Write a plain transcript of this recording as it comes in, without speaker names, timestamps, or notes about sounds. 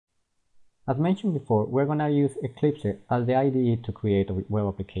As mentioned before, we're going to use Eclipse as the IDE to create a web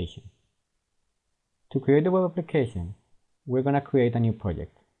application. To create the web application, we're going to create a new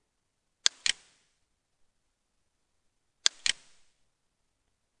project.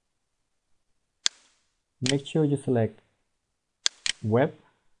 Make sure you select Web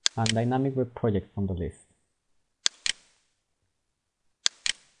and Dynamic Web Project from the list.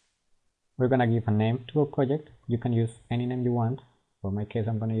 We're going to give a name to our project. You can use any name you want. For my case,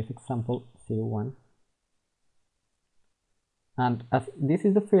 I'm going to use example 01. And as this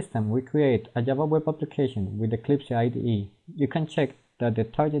is the first time we create a Java web application with Eclipse IDE, you can check that the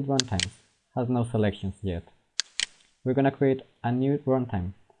target runtimes has no selections yet. We're going to create a new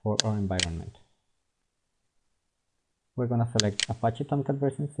runtime for our environment. We're going to select Apache Tomcat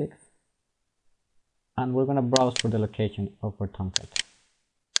version 6, and we're going to browse for the location of our Tomcat.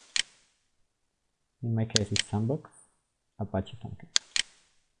 In my case, it's Sandbox, Apache Tomcat.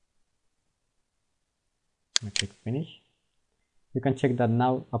 I click Finish. You can check that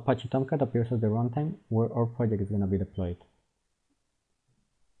now Apache Tomcat appears as the runtime where our project is going to be deployed.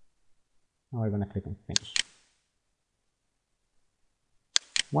 Now we're going to click on Finish.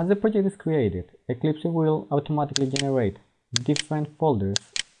 Once the project is created, Eclipse will automatically generate different folders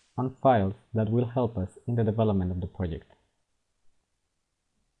and files that will help us in the development of the project.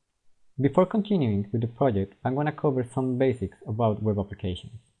 Before continuing with the project, I'm going to cover some basics about web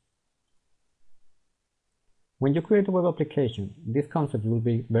applications. When you create a web application, these concepts will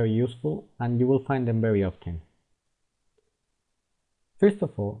be very useful and you will find them very often. First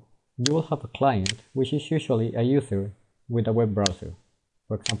of all, you will have a client, which is usually a user with a web browser.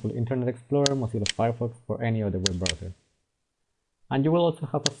 For example, Internet Explorer, Mozilla Firefox, or any other web browser. And you will also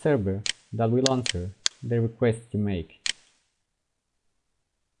have a server that will answer the requests you make.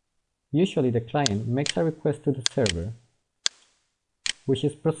 Usually the client makes a request to the server, which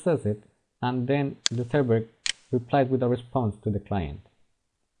is processed, and then the server replies with a response to the client.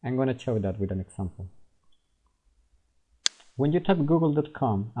 I'm going to show that with an example. When you type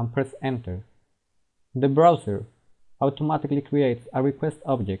google.com and press enter, the browser automatically creates a request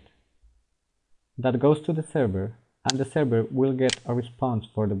object that goes to the server, and the server will get a response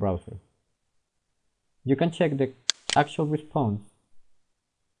for the browser. You can check the actual response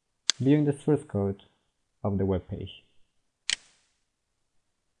viewing the source code of the web page.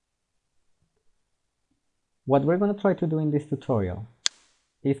 What we're going to try to do in this tutorial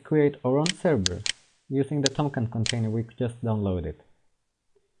is create our own server using the Tomcat container we just downloaded.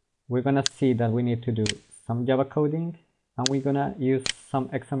 We're going to see that we need to do some Java coding, and we're going to use some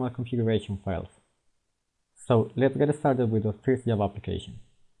XML configuration files. So let's get started with the first Java application.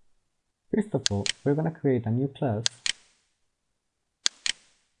 First of all, we're going to create a new class,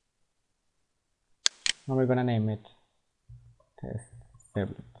 and we're going to name it test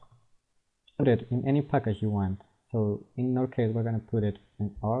Servlet. Put it in any package you want. So in our case, we're going to put it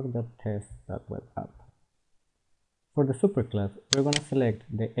in org.test.webapp. For the superclass, we're going to select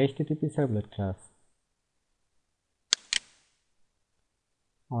the HTTP Servlet class.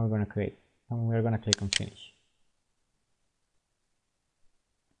 And we're going to create, and we're going to click on Finish.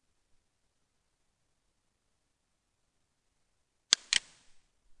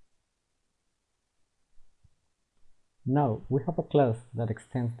 Now we have a class that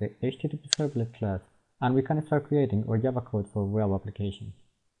extends the HTTP Servlet class, and we can start creating our Java code for web application.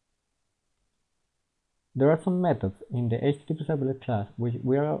 There are some methods in the HTTP Servlet class which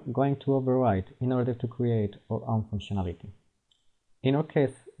we are going to override in order to create our own functionality. In our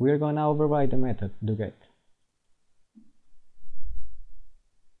case, we are going to override the method doGet.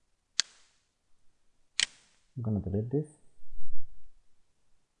 I'm going to delete this.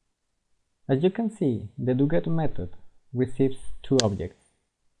 As you can see, the doGet method receives two objects,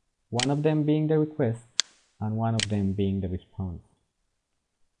 one of them being the request and one of them being the response.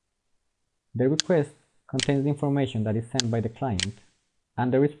 The request contains the information that is sent by the client,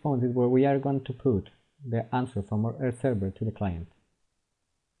 and the response is where we are going to put the answer from our server to the client.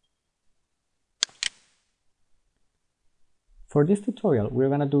 For this tutorial, we're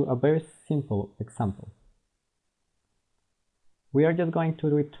going to do a very simple example. We are just going to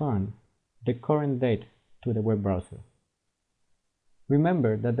return the current date to the web browser.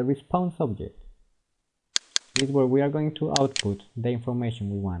 Remember that the response object is where we are going to output the information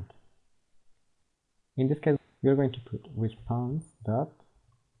we want. In this case, we are going to put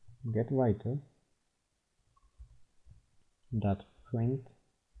response.getWriter.print,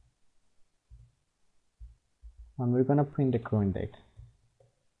 and we're going to print the current date.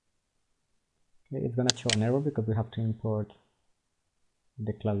 Okay, it's going to show an error because we have to import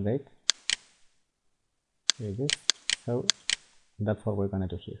the class date. Here it is. So that's what we're going to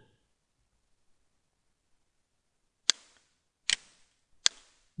do here.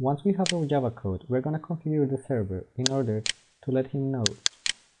 Once we have our Java code, we're going to configure the server in order to let him know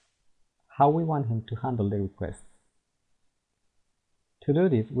how we want him to handle the requests. To do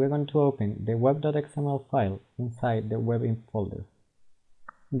this, we're going to open the web.xml file inside the web.imp folder.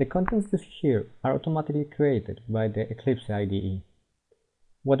 The contents you see here are automatically created by the Eclipse IDE.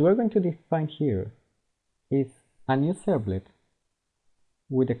 What we're going to define here is a new servlet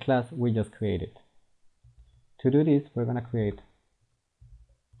with the class we just created. To do this, we're going to create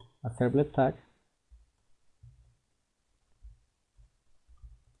a servlet tag.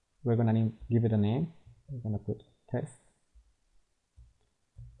 We're going to give it a name. We're going to put test.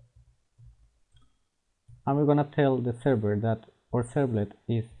 And we're going to tell the server that our servlet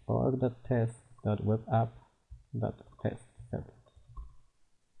is org.test.webapp.test servlet.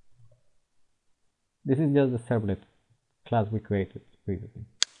 This is just the servlet class we created previously.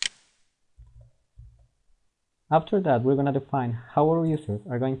 After that, we're going to define how our users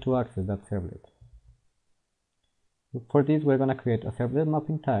are going to access that servlet. For this, we're going to create a servlet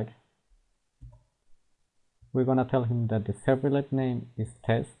mapping tag. We're going to tell him that the servlet name is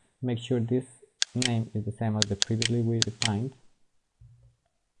test. Make sure this name is the same as the previously we defined.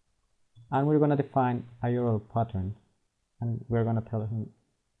 And we're going to define a URL pattern, and we're going to tell him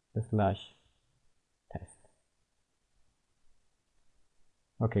the /test.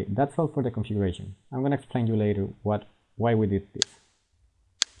 Okay, that's all for the configuration. I'm going to explain you later why we did this.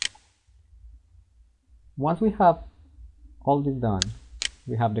 Once we have all this done,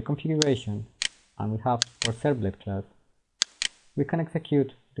 we have the configuration and we have our servlet class, we can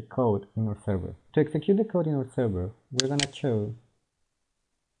execute the code in our server. To execute the code in our server, we're going to choose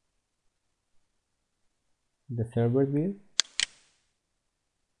the server view,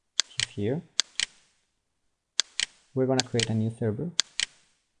 which is here. We're going to create a new server.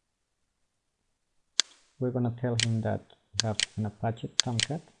 We're going to tell him that we have an Apache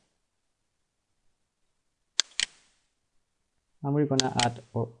Tomcat, and we're going to add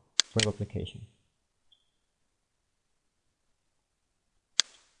our web application.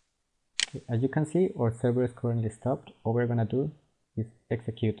 Okay, as you can see, our server is currently stopped. All we're going to do is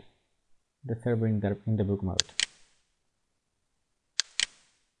execute the server in debug mode.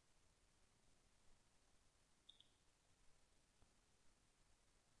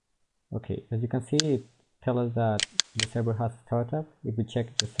 Okay, as you can see, it tells us that the server has startup. If we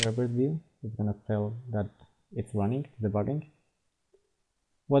check the server view, it's going to tell that it's running, debugging.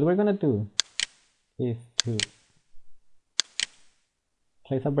 What we're going to do is to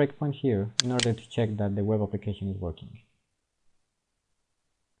place a breakpoint here in order to check that the web application is working.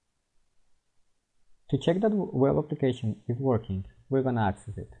 To check that web application is working, we're going to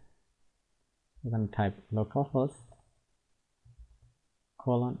access it. We're going to type localhost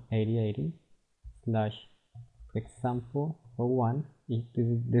 :8080/example01.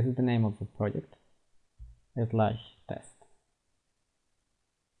 This is the name of the project, /test.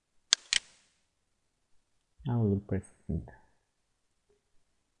 And we will press enter.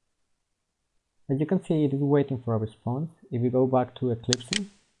 As you can see, it is waiting for a response. If we go back to Eclipse,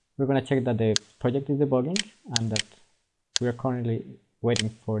 we're going to check that the project is debugging and that we are currently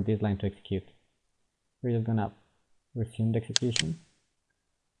waiting for this line to execute. We're just going to resume the execution.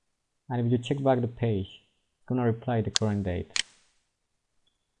 And if you check back the page, it's going to reply the current date.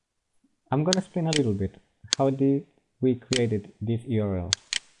 I'm going to explain a little bit how we created this URL.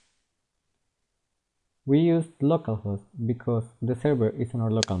 We used localhost because the server is on our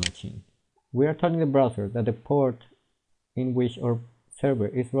local machine. We are telling the browser that the port in which our server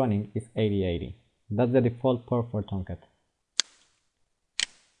is running is 8080. That's the default port for Tomcat.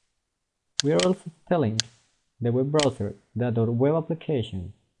 We are also telling the web browser that our web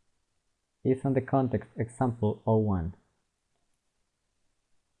application is on the context example01.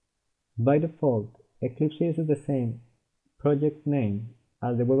 By default, Eclipse uses the same project name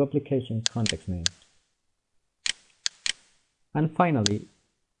as the web application context name. And finally,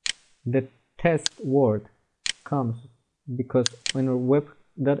 the test word comes because in our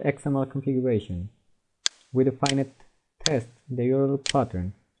web.xml configuration, we define test, the URL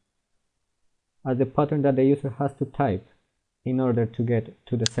pattern, as the pattern that the user has to type in order to get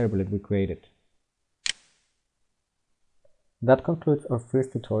to the servlet we created. That concludes our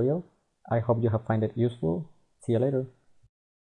first tutorial. I hope you have found it useful. See you later.